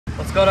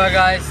What's going on,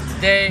 guys?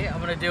 Today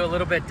I'm gonna do a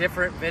little bit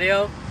different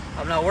video.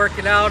 I'm not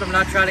working out, I'm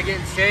not trying to get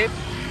in shape,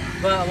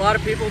 but a lot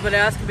of people have been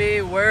asking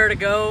me where to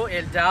go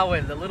in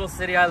Dauin, the little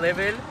city I live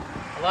in.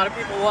 A lot of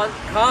people want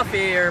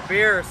coffee or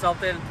beer or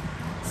something,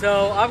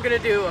 so I'm gonna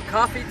do a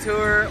coffee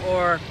tour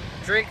or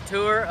drink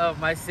tour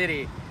of my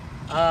city.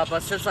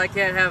 But since I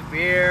can't have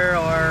beer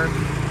or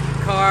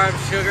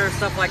carbs, sugar,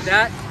 stuff like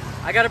that,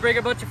 I gotta bring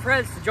a bunch of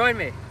friends to join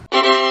me.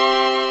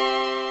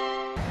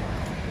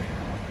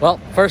 Well,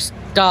 first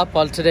stop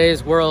on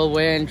today's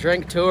whirlwind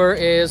drink tour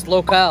is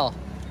Local.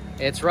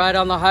 It's right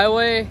on the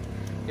highway.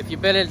 If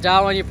you've been in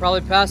Dauin, you probably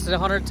passed it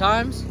 100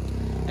 times.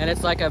 And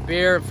it's like a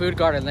beer and food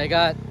garden. They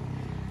got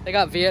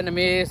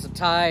Vietnamese,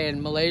 Thai,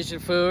 and Malaysian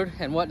food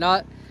and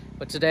whatnot.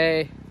 But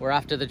today, we're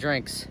after the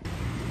drinks.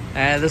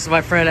 And this is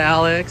my friend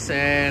Alex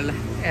and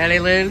Annie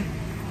Lynn.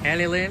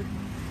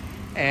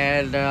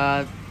 And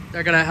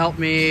they're gonna help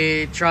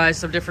me try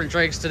some different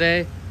drinks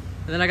today.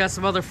 And then I got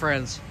some other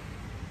friends,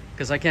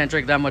 because I can't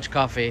drink that much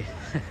coffee.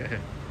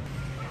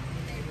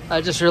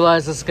 I just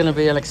realized this is going to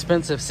be an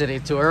expensive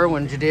city tour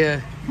when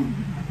Judea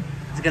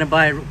is going to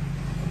buy a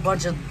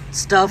bunch of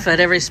stuff at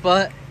every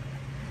spot.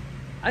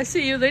 I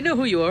see you, they know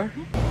who you are.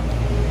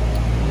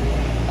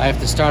 I have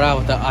to start out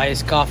with the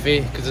iced coffee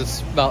because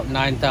it's about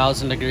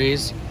 9,000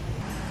 degrees.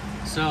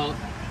 So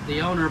the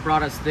owner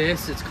brought us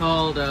this. It's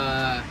called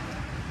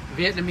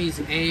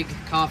Vietnamese egg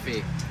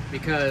coffee,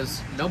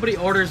 because nobody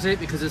orders it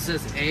because it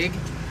says egg.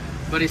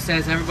 But he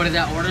says everybody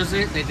that orders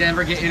it, they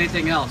never get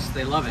anything else.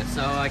 They love it.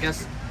 So I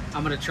guess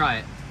I'm gonna try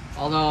it.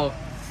 Although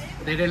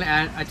they didn't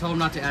add, I told them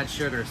not to add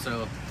sugar,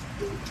 so,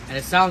 and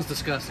it sounds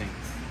disgusting.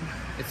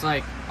 It's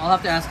like, I'll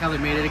have to ask how they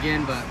made it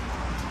again, but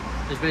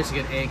there's basically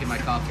an egg in my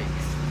coffee.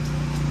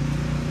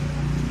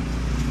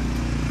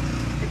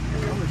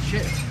 Holy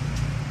shit.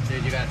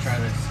 Dude, you gotta try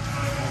this.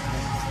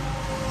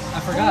 I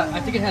forgot, I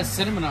think it has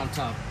cinnamon on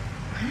top.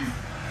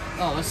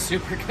 Oh, that's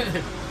super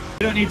good.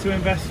 You don't need to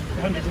invest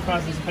hundreds of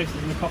thousands of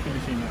pesos in the coffee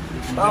machine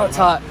though. Oh, it's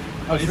hot.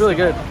 Oh, it's really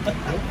good.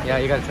 Yeah,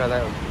 you gotta try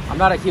that one. I'm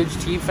not a huge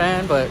tea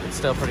fan, but it's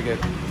still pretty good.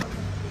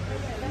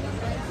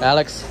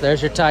 Alex,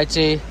 there's your Thai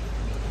tea.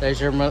 There's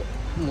your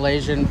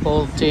Malaysian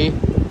cold tea.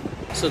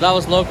 So that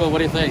was local. What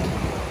do you think?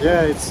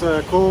 Yeah, it's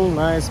a cool,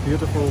 nice,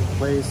 beautiful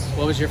place.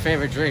 What was your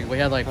favorite drink? We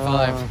had like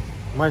 5.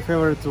 My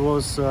favorite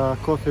was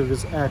coffee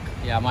with egg.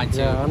 Yeah, mine too.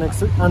 Yeah,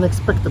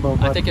 unexpected.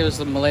 I think it was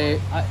the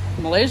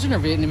Malaysian or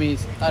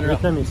Vietnamese. I don't know.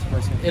 Vietnamese,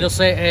 I think. It'll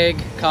say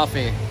egg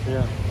coffee.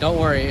 Yeah. Don't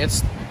worry,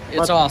 it's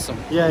awesome.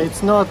 Yeah,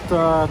 it's not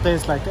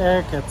tastes like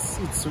egg. It's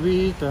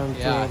sweet and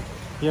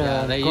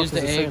yeah. They use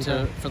the egg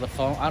for the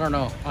foam. I don't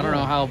know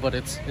how, but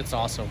it's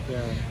awesome.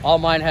 Yeah. All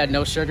mine had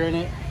no sugar in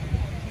it.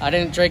 I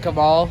didn't drink them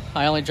all.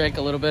 I only drank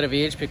a little bit of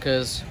each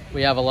because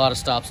we have a lot of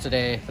stops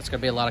today. That's gonna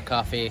be a lot of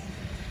coffee.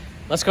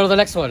 Let's go to the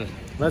next one.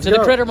 Let's go.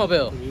 The Critter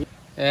Mobile.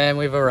 And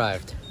we've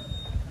arrived.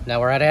 Now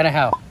we're at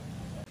Anahao.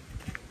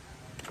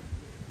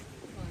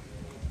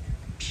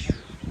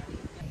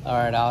 All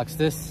right, Alex,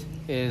 this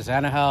is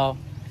Anahao.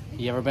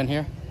 You ever been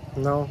here?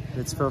 No,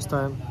 it's first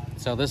time.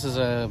 So this is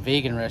a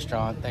vegan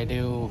restaurant. They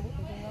do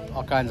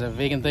all kinds of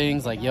vegan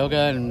things like yoga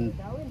and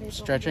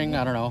stretching.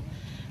 I don't know.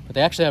 But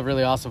they actually have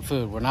really awesome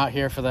food. We're not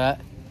here for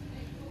that.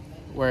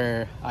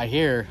 Where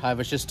I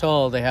was just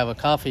told they have a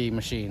coffee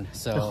machine.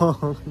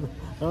 So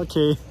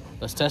okay.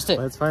 Let's test it.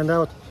 Let's find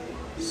out.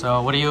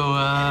 So what do you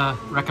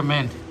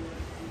recommend?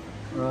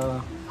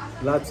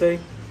 Latte.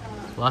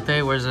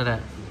 Latte, where's it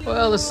at?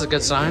 Well, this is a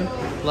good sign.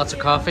 Lots of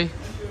coffee.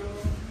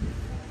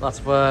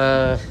 Lots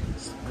of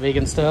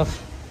vegan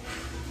stuff.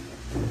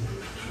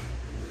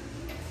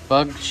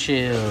 Bug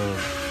chill.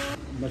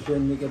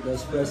 Machine make it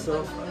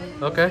espresso.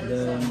 Okay.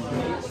 Then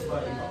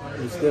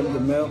you skim the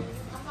milk.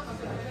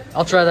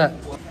 I'll try that.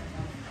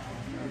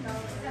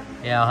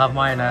 Yeah, I'll have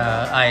mine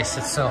ice.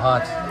 It's so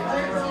hot.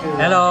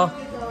 Hello.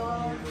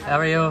 How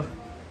are you?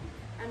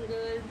 I'm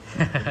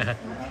good.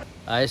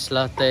 Ice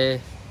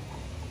latte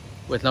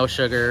with no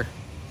sugar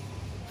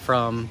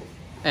from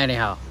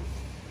Anyhow.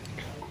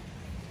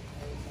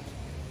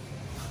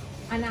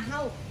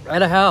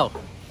 Anyhow.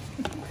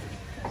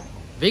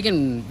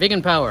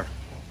 Vegan power.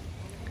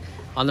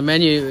 On the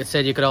menu it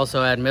said you could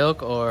also add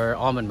milk or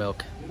almond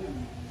milk.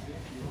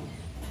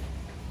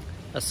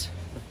 That's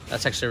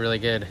actually really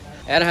good.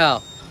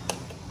 Anyhow,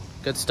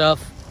 good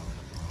stuff.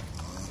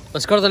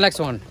 Let's go to the next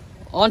one.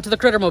 On to the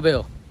Critter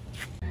Mobile.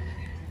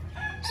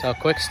 So a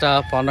quick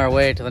stop on our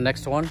way to the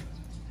next one,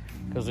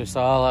 because we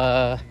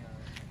saw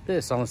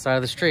this on the side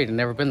of the street and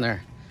never been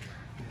there.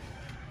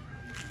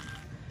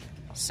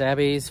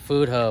 Sabby's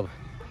Food Hub.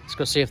 Let's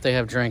go see if they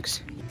have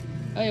drinks.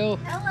 Hiyo.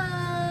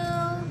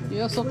 Hello.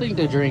 You have something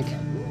to drink?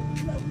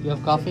 You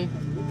have coffee?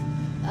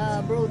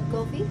 Brewed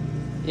coffee.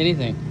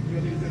 Anything.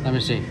 Let me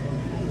see.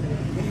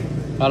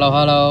 Hello,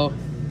 hello.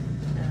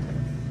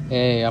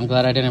 Hey, I'm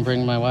glad I didn't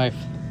bring my wife.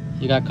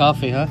 You got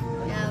coffee, huh?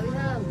 Yeah, we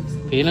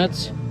have.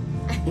 Peanuts?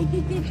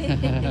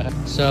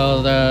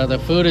 So the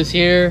food is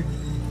here,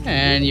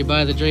 and you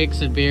buy the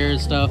drinks and beer and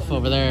stuff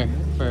over there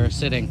for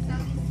sitting.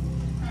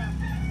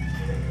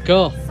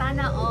 Cool.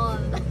 Sana all.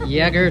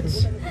 Yeah,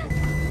 Gertz.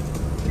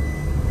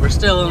 We're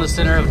still in the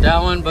center of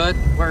Dauin, but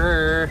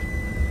we're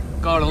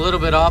going a little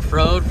bit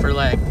off-road for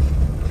like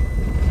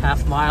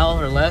half mile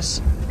or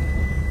less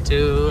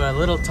to a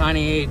little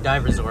tiny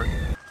dive resort.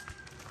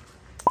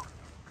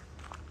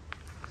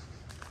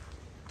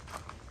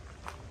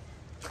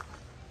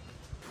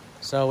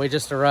 So we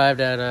just arrived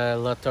at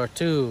La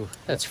Tortue.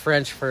 That's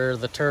French for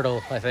the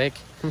turtle, I think.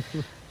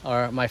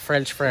 Or my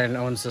French friend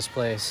owns this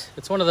place.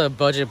 It's one of the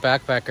budget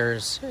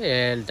backpackers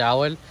in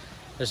Dauin.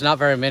 There's not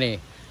very many,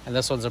 and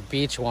this one's a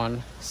beach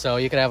one. So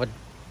you could have a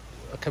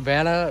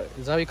cabana,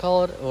 is that what you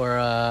call it?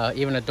 Or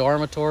even a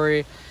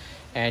dormitory,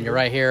 and you're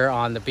right here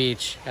on the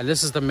beach. And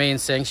this is the main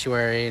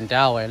sanctuary in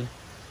Dauin.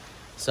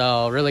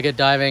 So really good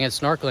diving and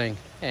snorkeling.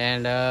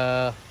 And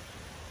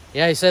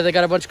yeah, he said they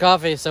got a bunch of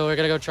coffee, so we're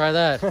gonna go try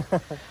that.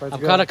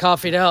 I'm kind of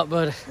coffeeed out,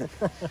 but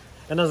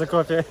Another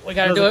coffee. we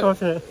gotta do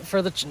it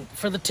for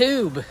the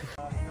tube.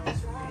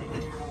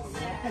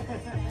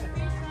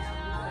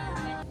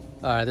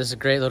 All right, this is a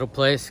great little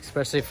place,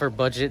 especially for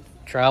budget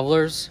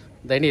travelers.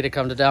 They need to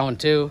come to Dauin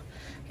too.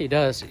 He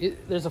does.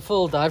 There's a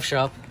full dive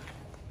shop.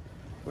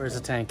 Where's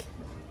the tank?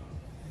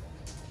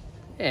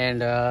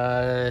 And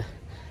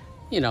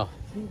you know,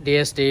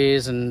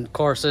 DSDs and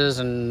courses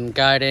and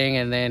guiding,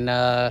 and then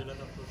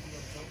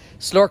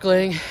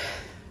snorkeling,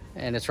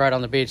 and it's right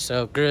on the beach.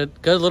 So good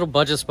little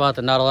budget spot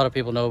that not a lot of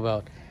people know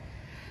about,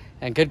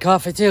 and good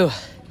coffee too.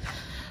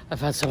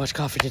 I've had so much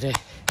coffee today.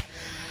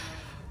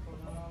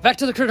 Back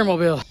to the critter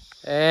mobile,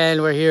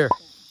 and we're here.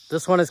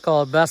 This one is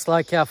called Best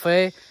Light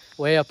Cafe,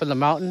 way up in the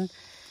mountain,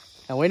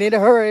 and we need to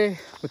hurry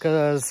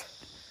because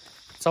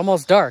it's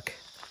almost dark,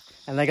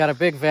 and they got a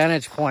big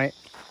vantage point,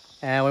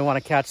 and we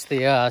want to catch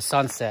the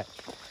sunset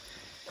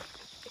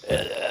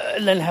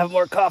and then have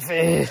more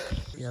coffee.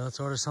 Yeah, let's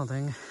order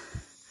something.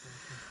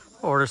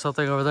 Order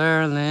something over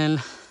there and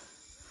then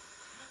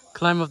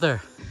climb up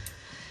there.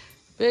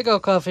 Big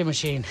old coffee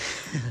machine.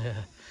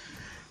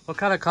 What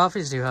kind of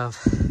coffees do you have?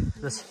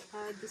 This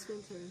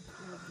winter.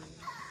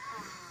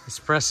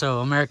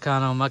 espresso,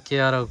 Americano,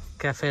 macchiato,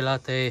 cafe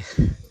latte,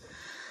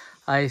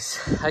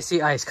 ice. I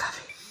see iced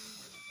coffee.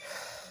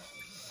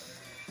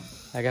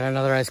 I got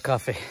another iced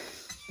coffee.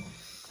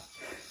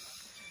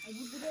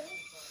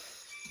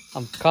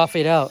 I'm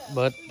coffeeed out,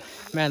 but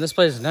man, this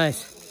place is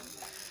nice.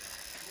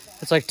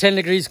 It's like 10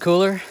 degrees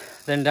cooler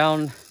than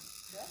down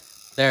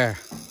there.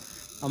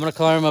 I'm gonna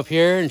climb up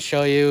here and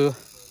show you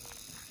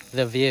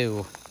the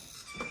view.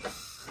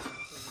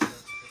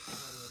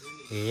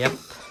 Yep.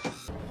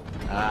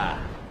 Ah,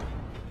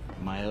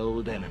 my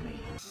old enemy.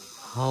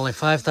 Only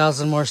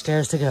 5,000 more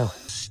stairs to go.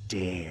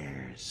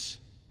 Stairs.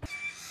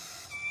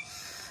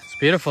 It's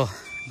beautiful,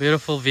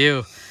 beautiful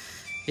view.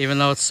 Even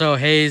though it's so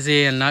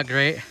hazy and not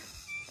great.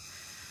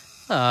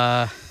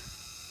 Man,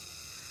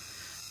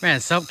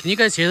 can you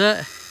guys hear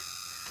that?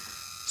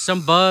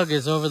 Some bug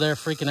is over there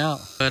freaking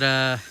out.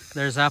 But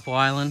there's Apple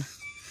Island.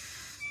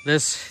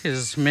 This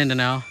is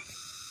Mindanao.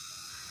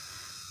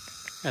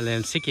 And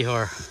then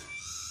Sikihor.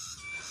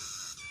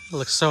 It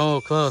looks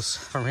so close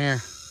from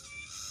here.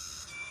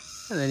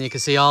 And then you can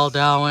see all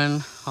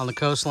Dauin on the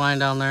coastline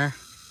down there.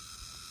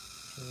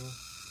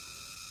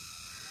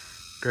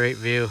 Great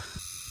view.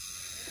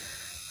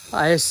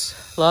 Ice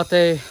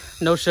latte,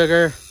 no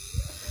sugar.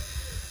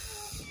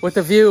 With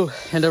the view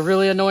and a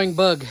really annoying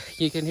bug.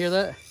 You can hear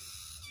that?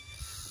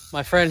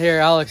 My friend here,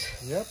 Alex.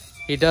 Yep.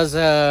 He does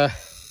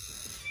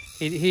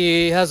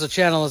he has a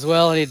channel as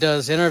well, and he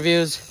does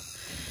interviews.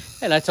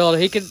 And I told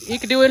him he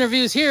could do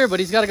interviews here, but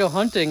he's got to go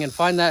hunting and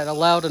find that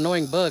loud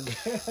annoying bug.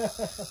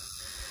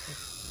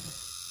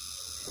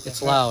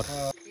 It's loud.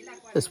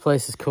 This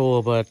place is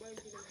cool, but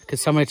could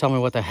somebody tell me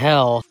what the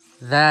hell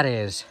that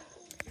is?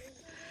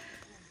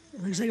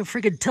 It looks like a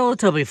freaking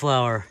Teletubby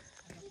flower.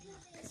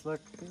 It's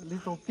like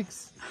little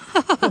pigs.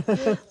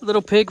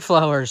 Little pig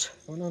flowers.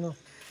 Oh, no.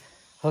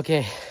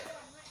 Okay.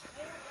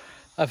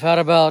 I've had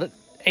about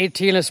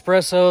 18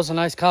 espressos and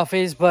iced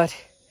coffees, but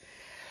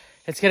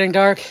it's getting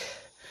dark.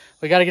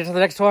 We got to get to the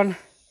next one.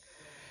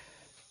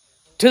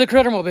 To the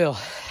critter mobile.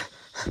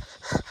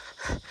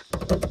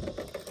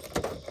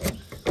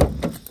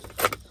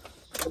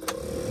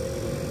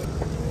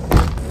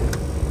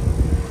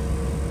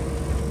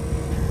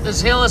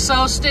 This hill is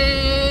so steep.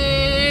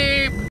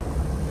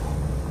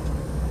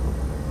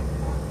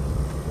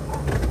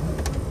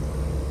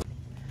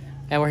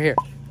 And we're here.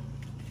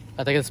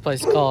 I think this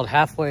place is called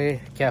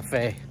Halfway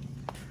Cafe.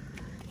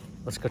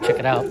 Let's go check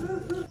it out.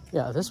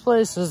 Yeah, this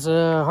place is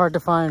hard to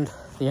find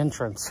the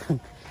entrance.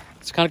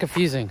 It's kind of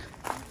confusing.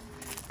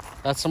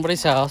 That's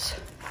somebody's house.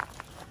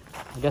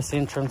 I guess the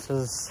entrance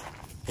is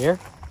here.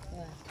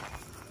 Yeah.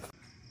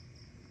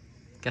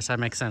 Guess that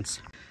makes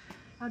sense.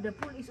 Oh, the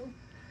pool is open.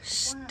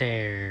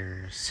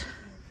 Stairs.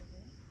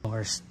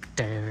 More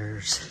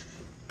stairs.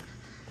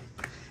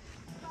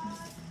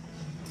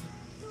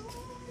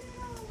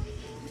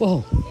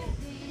 Whoa.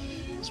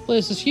 This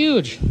place is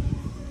huge.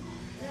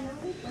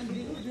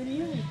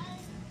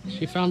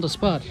 She found the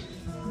spot.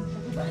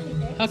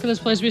 How can this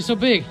place be so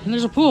big? And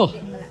there's a pool.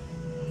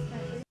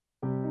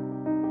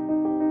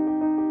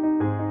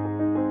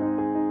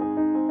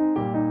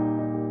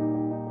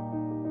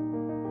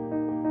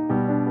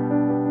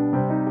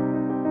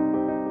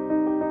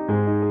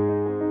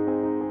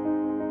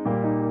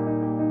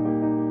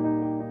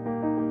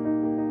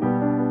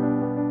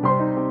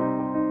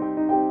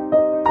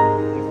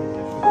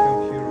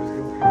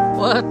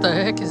 What the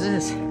heck is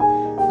this? This is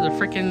a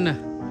freaking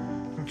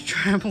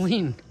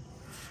trampoline.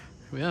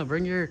 Yeah,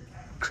 bring your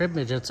crib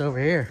midgets over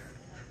here.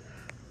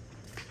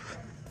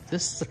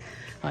 This,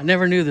 I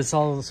never knew this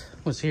all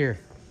was here.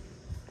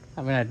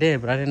 I mean, I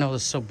did, but I didn't know it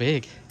was so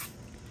big.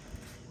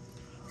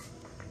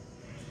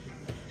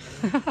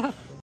 Alright,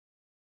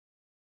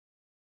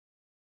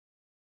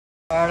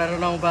 I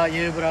don't know about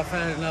you, but I've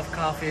had enough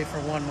coffee for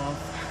 1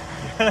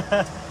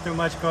 month. Too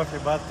much coffee,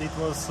 but it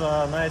was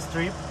a nice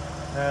trip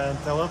and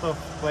a lot of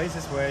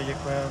places where you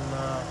can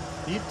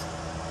eat,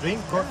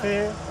 drink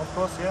coffee, of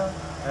course, yeah,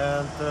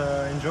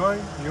 and enjoy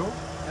you.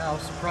 Yeah, I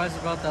was surprised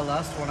about that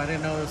last one. I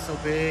didn't know it was so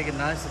big and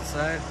nice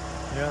inside.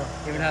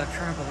 Yeah. Even had a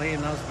trampoline,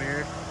 that was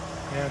weird.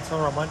 Yeah, it's so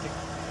romantic.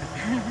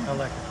 I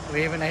like it.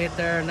 We even ate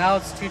there. Now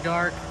it's too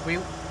dark. We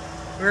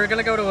were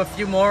gonna go to a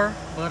few more,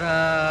 but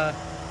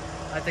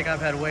I think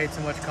I've had way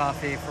too much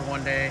coffee for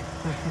one day.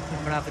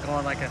 I'm gonna have to go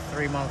on like a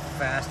 3-month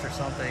fast or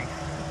something.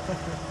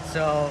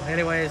 So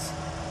anyways,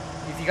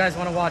 if you guys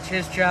want to watch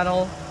his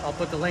channel, I'll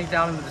put the link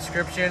down in the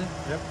description.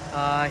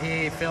 Yep.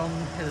 He filmed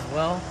it as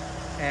well,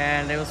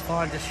 and it was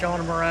fun just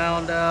showing him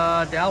around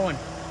Dauin.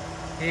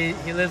 He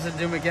lives in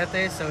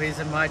Dumaguete, so he's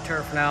in my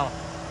turf now.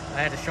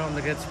 I had to show him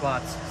the good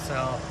spots.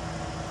 So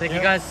thank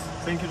you guys.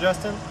 Thank you,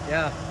 Justin.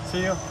 Yeah.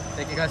 See you.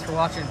 Thank you guys for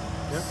watching.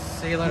 Yep.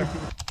 See you later.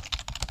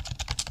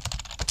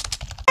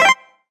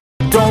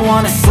 Don't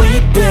wanna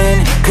sleep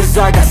in, cause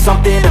I got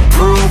something to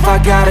prove. I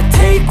gotta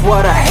take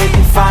what I hate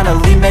and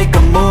finally make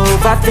a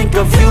move. I think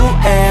of you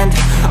and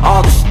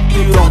all the shit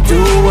you don't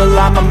do. Well,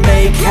 I'ma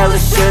make hella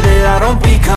sure that I don't become